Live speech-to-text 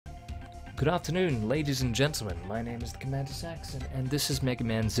Good afternoon, ladies and gentlemen. My name is the Commander Saxon, and this is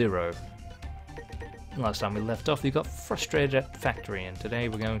Megaman 0. Last time we left off, we got frustrated at the factory, and today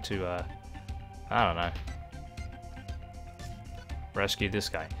we're going to, I don't know, rescue this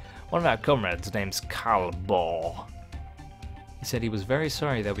guy. One of our comrades, name's Calbor. He said he was very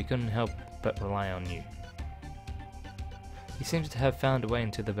sorry that we couldn't help but rely on you. He seems to have found a way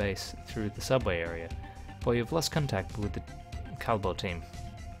into the base through the subway area, but you've lost contact with the Calbor team.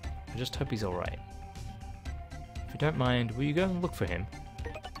 I just hope he's alright. If you don't mind, will you go and look for him?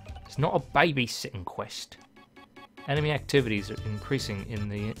 It's not a babysitting quest. Enemy activities are increasing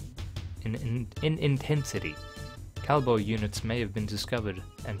in intensity. Calbor units may have been discovered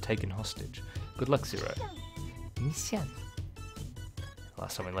and taken hostage. Good luck, Zero. Mission.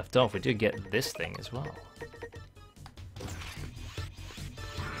 Last time we left off, we did get this thing as well.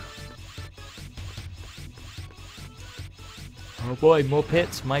 Oh boy, more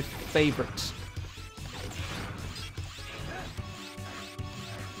pits, my favorites.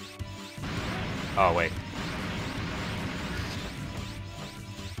 Oh wait.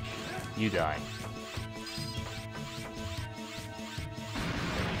 You die.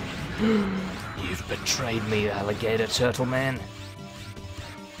 You've betrayed me, alligator turtle man.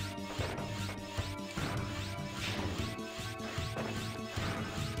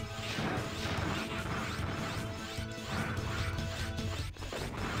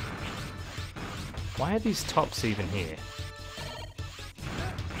 Why are these tops even here?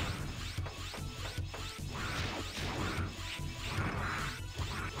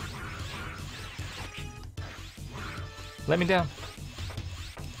 Let me down.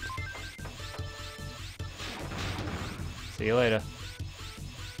 See you later.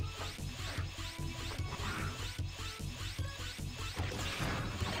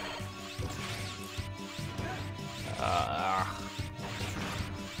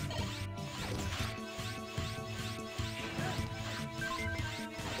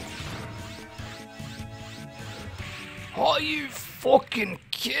 Are you fucking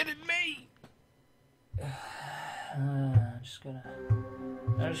kidding me? I'm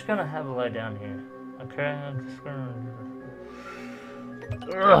just gonna have a lie down here. Okay, I'm just gonna.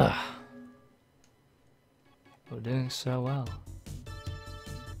 Ugh. We're doing so well.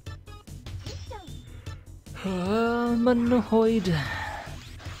 I'm annoyed.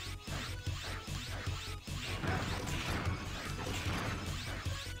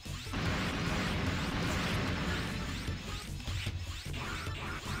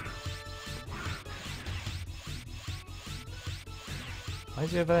 Why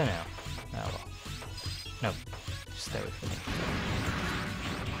is he over there now? Oh well. No, just stay with me.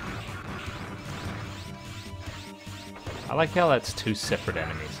 I like how that's two separate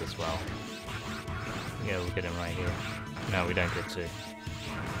enemies as well. Yeah, we'll get him right here. No, we don't get to.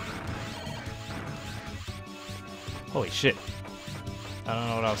 Holy shit. I don't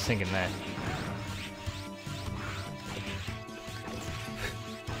know what I was thinking there.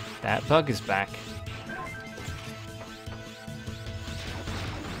 That bug is back.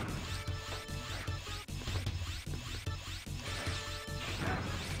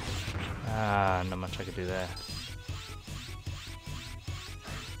 Ah, not much I could do there.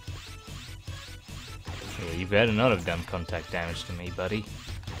 Yeah, you better not have done contact damage to me, buddy.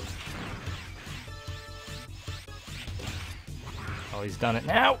 Oh, he's done it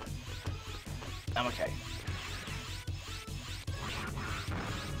now! I'm okay.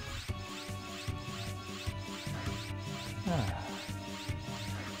 Ah.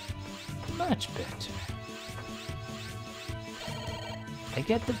 Much better. I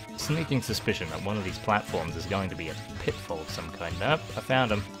get the sneaking suspicion that one of these platforms is going to be a pitfall of some kind. Nope, I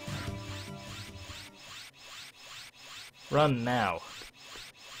found him. Run now.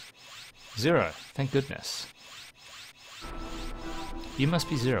 Zero, thank goodness. You must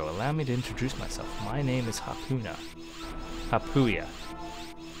be Zero. Allow me to introduce myself. My name is Hapuya.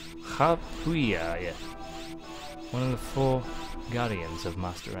 Hapuya, yeah. One of the 4 guardians of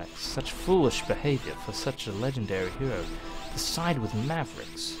Master X. Such foolish behavior for such a legendary hero. To side with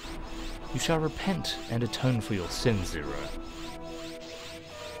Mavericks. You shall repent and atone for your sins, Zero.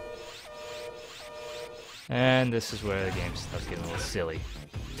 And this is where the game starts getting a little silly.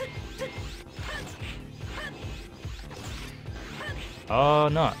 Oh,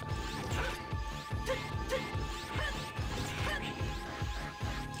 not.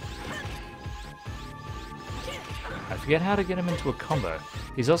 I forget how to get him into a combo.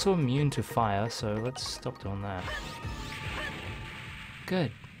 He's also immune to fire, so let's stop doing that.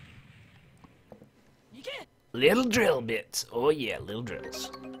 Good. Little drill bits. Oh yeah, little drills.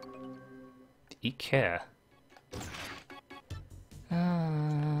 Do you care?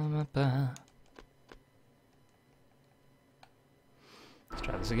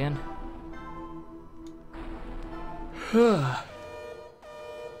 goes again.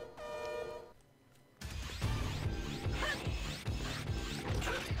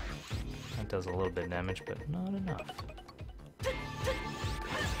 That does a little bit of damage, but not enough.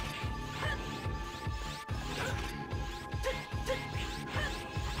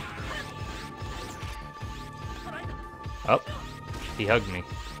 Oh, he hugged me.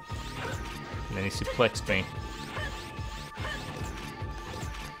 And then he suplexed me.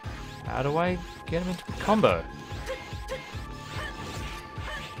 How do I get him into a combo?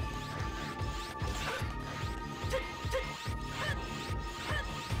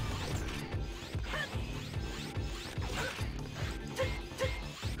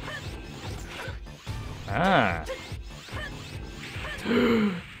 Ah.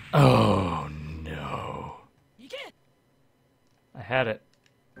 Oh no. I had it.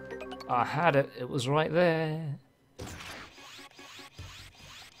 I had it. It was right there.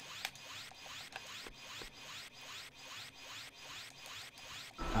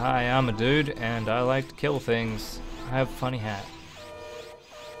 Hi, I'm a dude, and I like to kill things. I have a funny hat.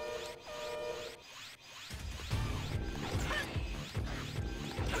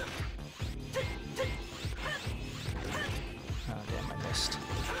 Oh damn, I missed.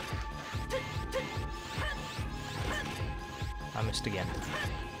 I missed again.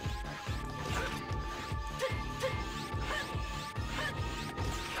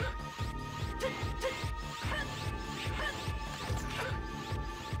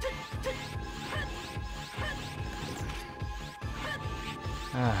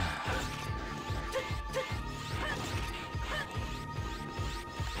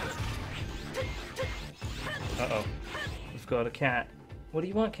 Uh-oh. We've got a cat. What do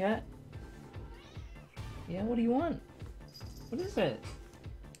you want, cat? Yeah, what do you want? What is it?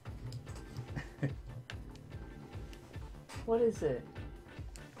 What is it?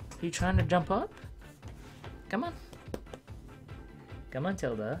 Are you trying to jump up? Come on. Come on,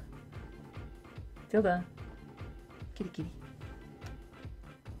 Tilda. Tilda. Kitty, kitty.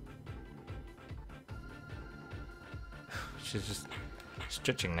 She's just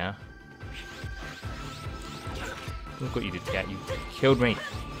stretching now. Look what you did, cat. You killed me.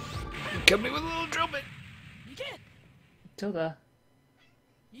 You killed me with a little drill bit. Tilda.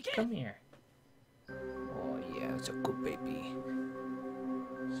 Come here. Oh, yeah, it's a good baby.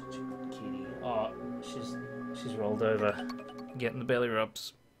 Such a good kitty. Oh, she's rolled over. Getting the belly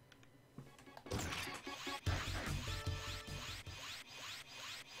rubs.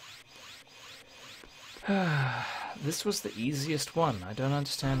 This was the easiest one. I don't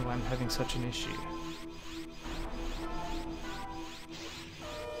understand why I'm having such an issue.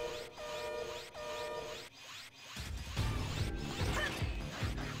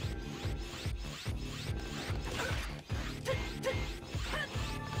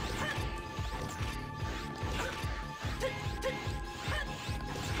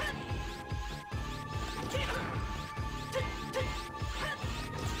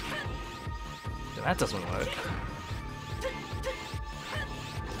 That doesn't work.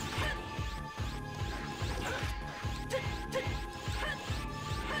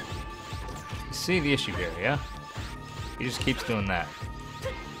 You see the issue here, yeah? He just keeps doing that.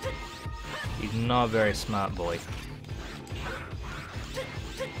 He's not a very smart boy.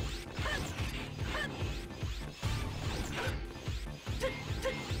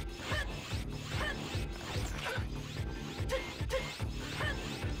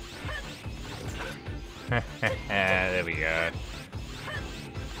 There we go.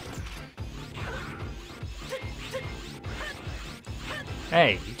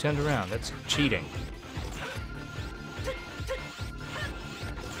 Hey, you turned around. That's cheating.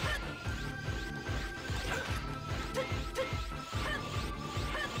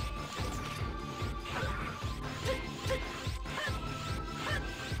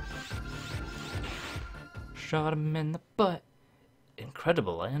 Shot him in the butt.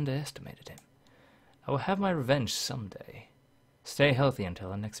 Incredible, I underestimated him. I will have my revenge someday. Stay healthy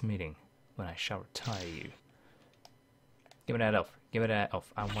until our next meeting, when I shall retire you. Give me that elf. Give me that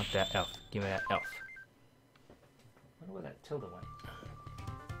elf. I want that elf. Give me that elf. I wonder where that Tilda went.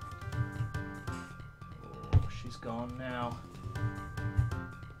 Oh, she's gone now.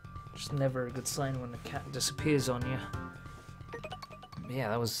 Just never a good sign when the cat disappears on you. Yeah,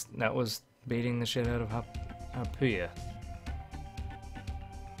 that was beating the shit out of Harpuya.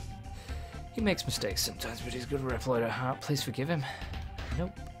 He makes mistakes sometimes, but he's a good refloater at heart. Please forgive him.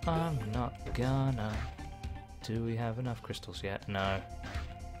 Nope, I'm not gonna. Do we have enough crystals yet? No.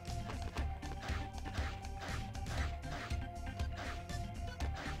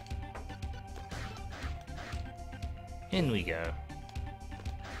 In we go.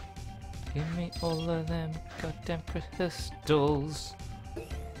 Give me all of them goddamn crystals.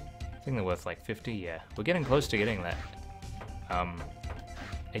 I think they're worth like 50, yeah. We're getting close to getting that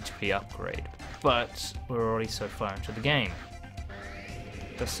HP upgrade, but we're already so far into the game.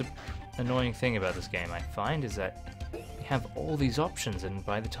 That's the annoying thing about this game, I find, is that you have all these options, and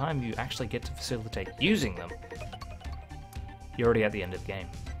by the time you actually get to facilitate using them, you're already at the end of the game.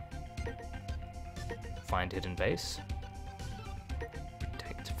 Find hidden base.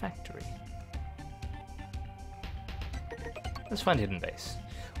 Protect factory. Let's find hidden base.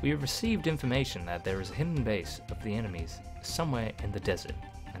 We have received information that there is a hidden base of the enemies somewhere in the desert,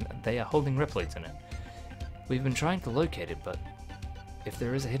 and they are holding Reploids in it. We've been trying to locate it, but if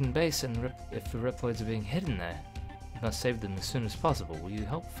there is a hidden base and if the Reploids are being hidden there, we must save them as soon as possible. Will you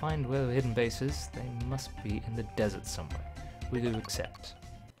help find where the hidden base is? They must be in the desert somewhere. We do accept.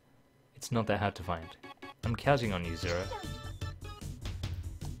 It's not that hard to find. I'm counting on you, Zero.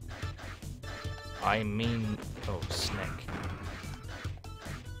 I mean... oh, snake.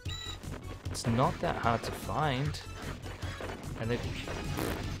 It's not that hard to find. And they...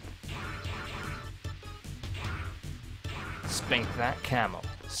 spank that camel.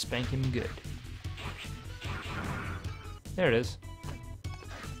 Spank him good. There it is.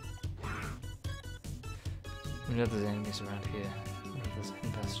 I know there's enemies around here. There's a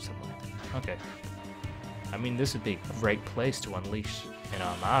hidden passage somewhere. Okay. I mean, this would be a great place to unleash an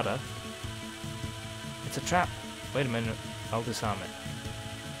armada. It's a trap. Wait a minute. I'll disarm it.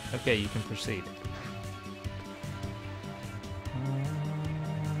 Okay, you can proceed.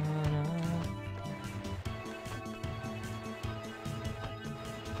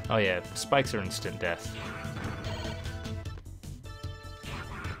 Oh yeah, spikes are instant death.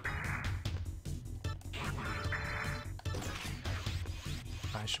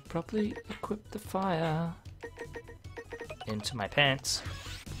 I should probably equip the fire into my pants.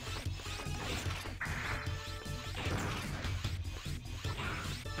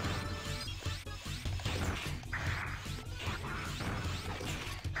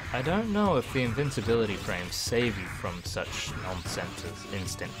 I don't know if the invincibility frames save you from such nonsense as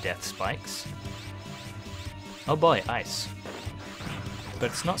instant death spikes. Oh boy, ice.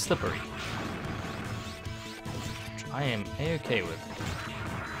 But it's not slippery. Which I am a-okay with.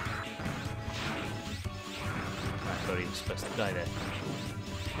 I thought he was supposed to die there.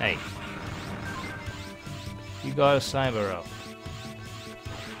 Hey. You got a cyber up.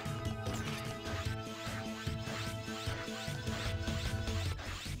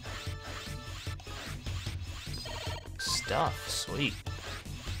 Stuff, sweet.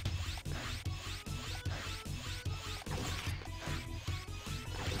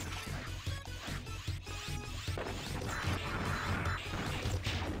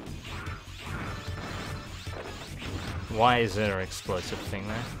 Why is there an explosive thing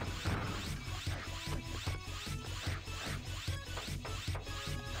there?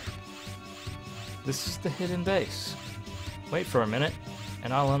 This is the hidden base. Wait for a minute,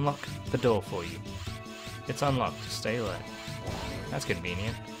 and I'll unlock the door for you. It's unlocked. Stay there. That's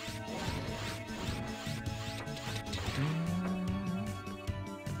convenient.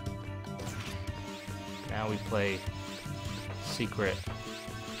 Now we play secret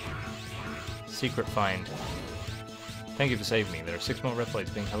find. Thank you for saving me. There are 6 more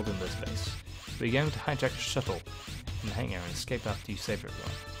Reploids being held in this base. We're going to hijack a shuttle in the hangar and escape after you save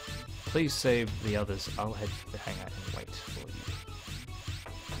everyone. Please save the others. I'll head for the hangar and wait for you.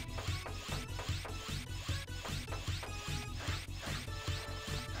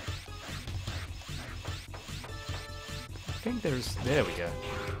 I think there's... there we go.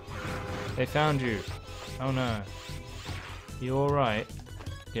 They found you. Oh no. You alright?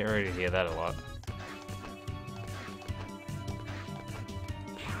 Get ready to hear that a lot.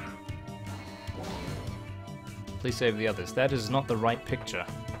 Please save the others. That is not the right picture.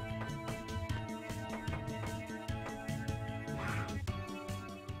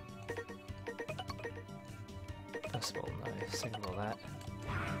 First of all, no. Second of all, that.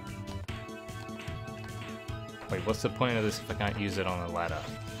 Wait, what's the point of this if I can't use it on a ladder?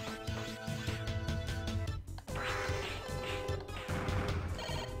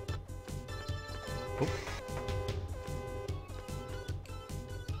 Oop.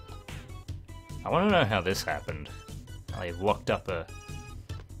 I want to know how this happened. I locked up a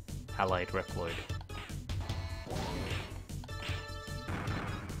allied Reploid.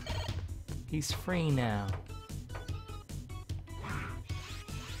 He's free now.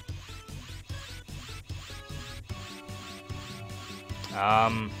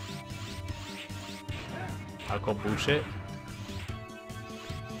 I'll call bullshit.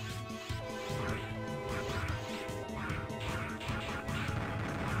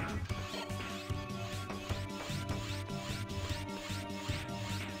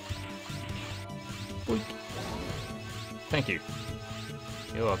 Thank you.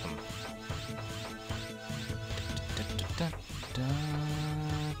 You're welcome.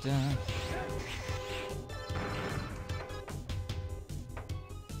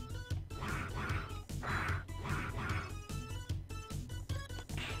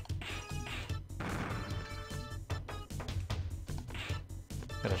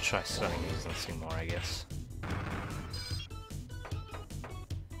 Gotta try studying these and see more, I guess.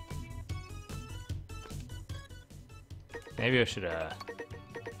 Maybe I should,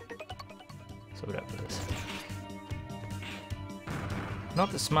 sort up with this.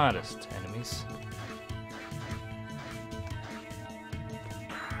 Not the smartest enemies.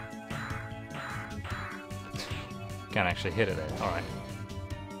 Can't actually hit it there. Alright.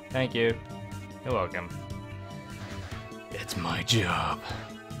 Thank you. You're welcome. It's my job.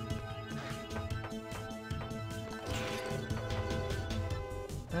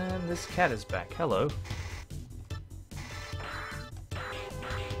 And this cat is back. Hello.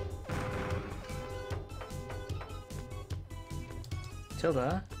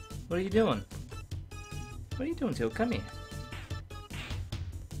 Tilda, what are you doing? What are you doing, Tilda? Come here.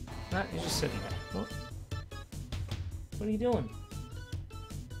 No, you're just sitting there. What? What are you doing?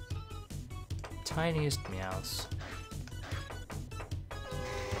 Tiniest meows.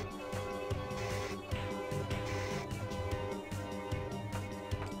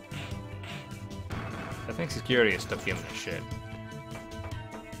 I think security has stopped giving a shit.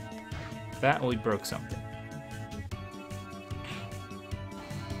 That or we broke something.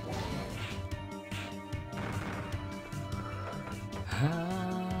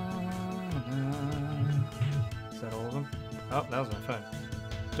 Is that all of them? Oh, that was my phone.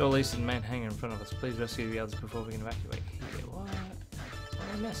 Door leased and main hangar in front of us. Please rescue the others before we can evacuate. Here, what? What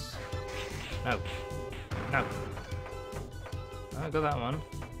did I miss? No. No. Oh, I got that one.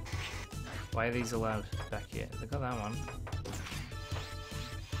 Why are these allowed back here? I got that one.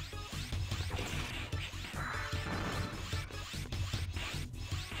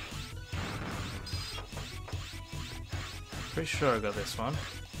 Pretty sure I got this one.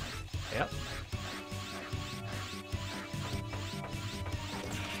 Yep.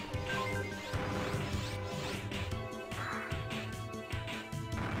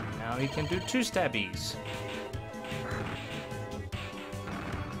 Now he can do 2 stabbies.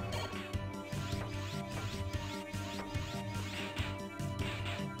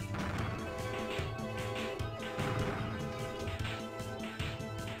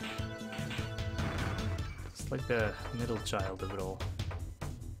 Like the middle child of it all.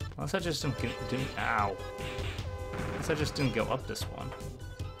 Unless I just didn't ow. Unless I just didn't go up this one.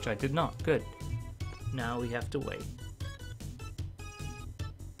 Which I did not. Good. Now we have to wait.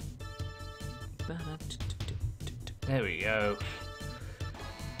 There we go.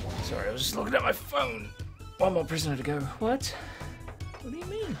 Sorry, I was just looking at my phone. One more prisoner to go. What? What do you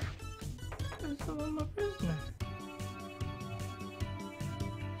mean? There's one more prisoner.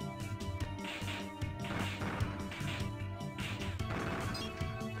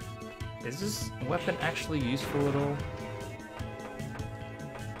 Is this weapon actually useful at all?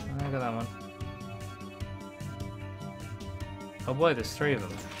 I got that one. Oh boy, there's 3 of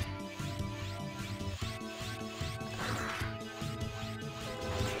them.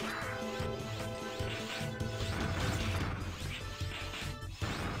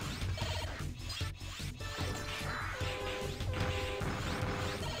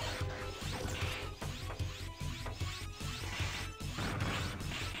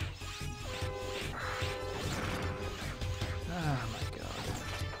 Oh my god.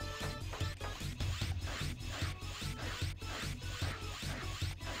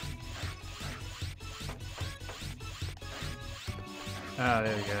 Ah,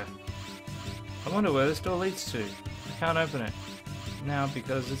 there we go. I wonder where this door leads to. I can't open it now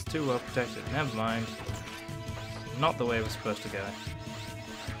because it's too well protected. Never mind. Not the way we're supposed to go.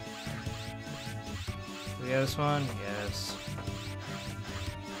 Do we get this one? Yes.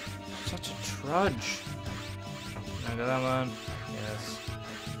 Such a trudge. I got that one. Yes.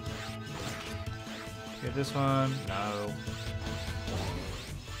 Get this one. No.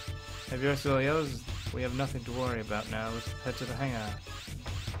 Have you rest of all the others? We have nothing to worry about now. Let's head to the hangar.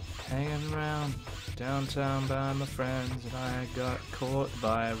 Hanging around downtown by my friends, and I got caught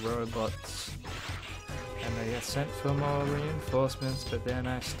by robots. And they got sent for more reinforcements, but then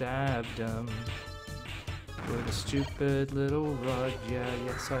I stabbed them with a stupid little rod. Yeah,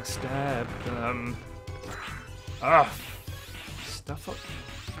 yes, I stabbed them. Ah! Stuff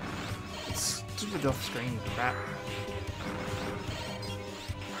up. Stupid off-screen crap.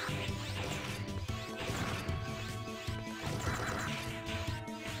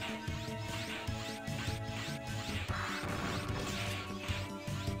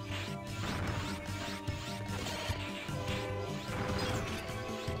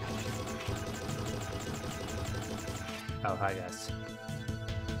 Oh, hi guys.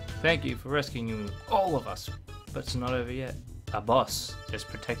 Thank you for rescuing all of us, but it's not over yet. Our boss is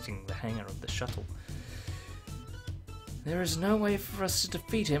protecting the hangar of the shuttle. There is no way for us to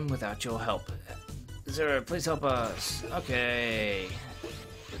defeat him without your help. Zero, please help us. Okay.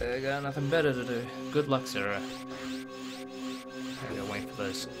 I got nothing better to do. Good luck, Zero. I gotta wait for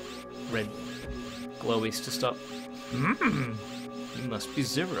those red glowies to stop. You must be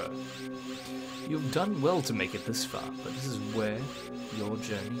Zero. You've done well to make it this far, but this is where your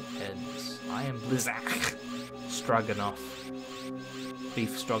journey ends. I am Blizzak Stroganoff.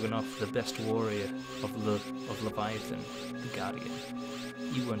 Beef Stroganoff, the best warrior of Leviathan, the Guardian.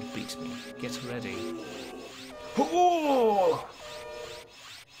 You won't beat me. Get ready. Oh!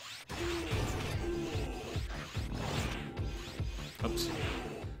 Oops.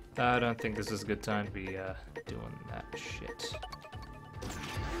 I don't think this is a good time to be doing that shit.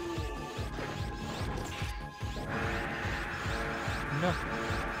 No,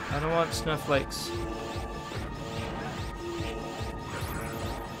 I don't want snowflakes.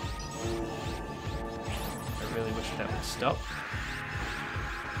 I really wish that would stop.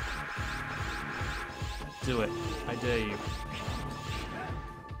 Do it. I dare you.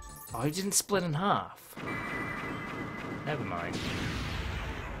 Oh, he didn't split in half. Never mind.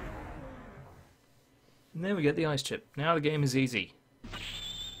 And there we get the ice chip. Now the game is easy.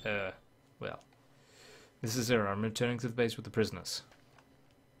 Well. This is Zero. I'm returning to the base with the prisoners.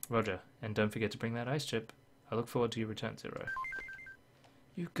 Roger. And don't forget to bring that ice chip. I look forward to your return, Zero.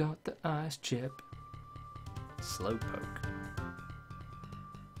 You got the ice chip. Slowpoke.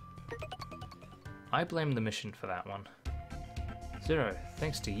 I blame the mission for that one. Zero,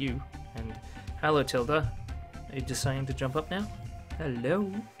 thanks to you. And hello, Tilda. Are you deciding to jump up now?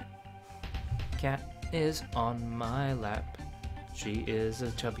 Hello. Cat is on my lap. She is a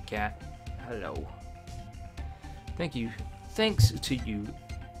chubby cat. Hello. Thank you. Thanks to you,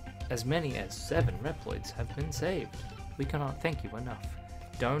 as many as 7 Reploids have been saved. We cannot thank you enough.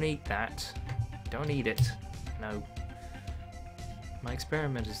 Don't eat that. Don't eat it. No. My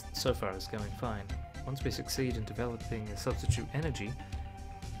experiment so far is going fine. Once we succeed in developing a substitute energy...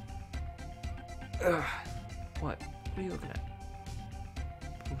 What? What are you looking at?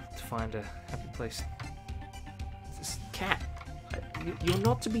 To find a happy place. This cat. You're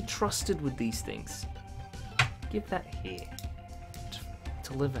not to be trusted with these things. Give that here.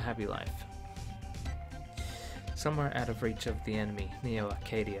 To live a happy life. Somewhere out of reach of the enemy, Neo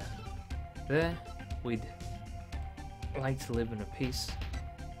Arcadia. There, we'd like to live in peace,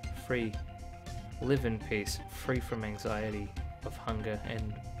 free from anxiety of hunger,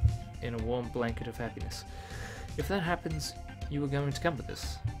 and in a warm blanket of happiness. If that happens, you are going to come with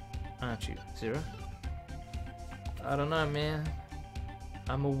us, aren't you, Zero? I don't know, man.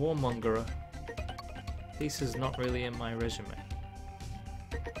 I'm a warmongerer. Peace is not really in my resume.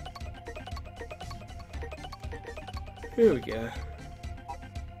 Here we go.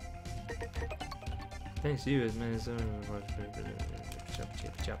 Thanks to you, as many as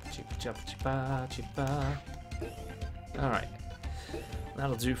Alright.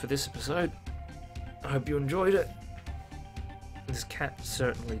 That'll do for this episode. I hope you enjoyed it. This cat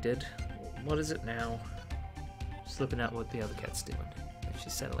certainly did. What is it now? Just looking at what the other cat's doing.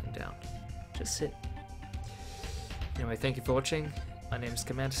 She's settling down. Just sit. Anyway, thank you for watching. My name is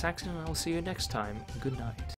Commander Saxon, and I will see you next time. Good night.